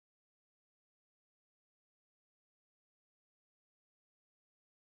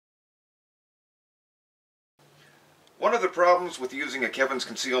One of the problems with using a Kevin's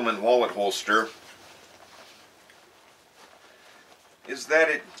Concealment wallet holster is that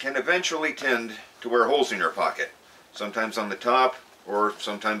it can eventually tend to wear holes in your pocket, sometimes on the top or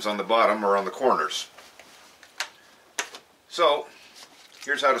sometimes on the bottom or on the corners. So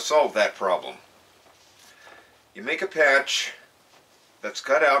here's how to solve that problem. You make a patch that's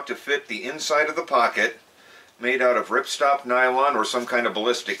cut out to fit the inside of the pocket, made out of ripstop nylon or some kind of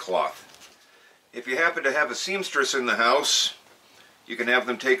ballistic cloth. If you happen to have a seamstress in the house, you can have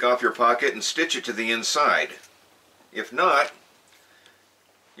them take off your pocket and stitch it to the inside. If not,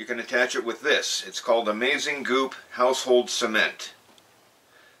 you can attach it with this. It's called Amazing Goop Household Cement.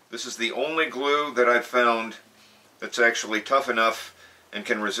 This is the only glue that I've found that's actually tough enough and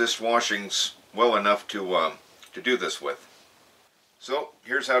can resist washings well enough to do this with. So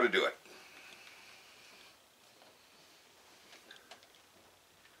here's how to do it.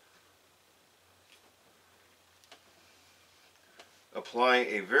 Apply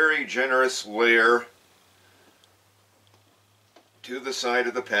a very generous layer to the side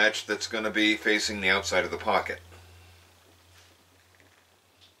of the patch that's going to be facing the outside of the pocket.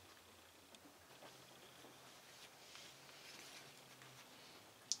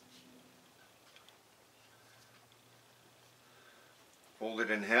 Fold it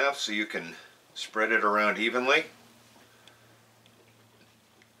in half so you can spread it around evenly.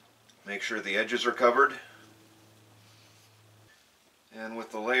 Make sure the edges are covered. And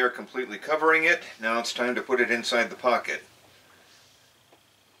with the layer completely covering it, now it's time to put it inside the pocket.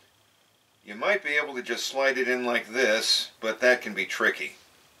 You might be able to just slide it in like this, but that can be tricky.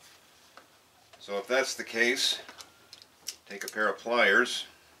 So if that's the case, take a pair of pliers,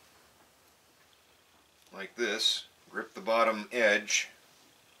 like this, grip the bottom edge,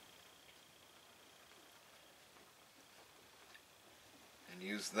 and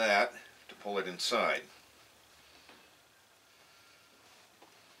use that to pull it inside.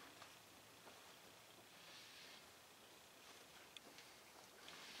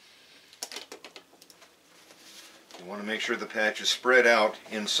 You want to make sure the patch is spread out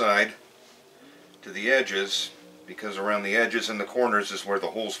inside to the edges, because around the edges and the corners is where the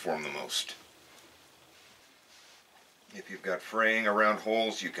holes form the most. If you've got fraying around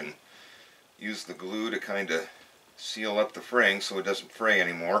holes, you can use the glue to kind of seal up the fraying so it doesn't fray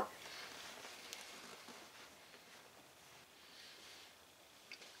anymore.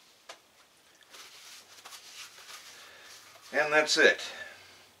 And that's it.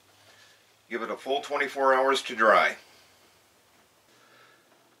 Give it a full 24 hours to dry.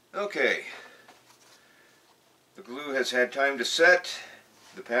 Okay, the glue has had time to set,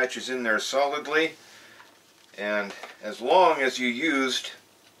 the patch is in there solidly, and as long as you used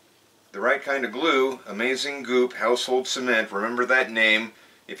the right kind of glue, Amazing Goop Household Cement, remember that name.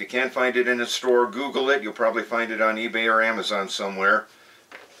 If you can't find it in a store, Google it. You'll probably find it on eBay or Amazon somewhere.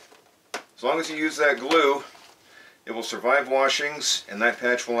 As long as you use that glue, it will survive washings, and that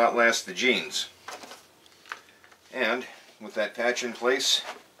patch will outlast the jeans. And with that patch in place,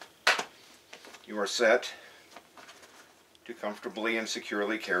 you are set to comfortably and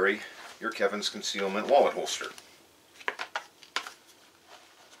securely carry your Kevin's Concealment wallet holster.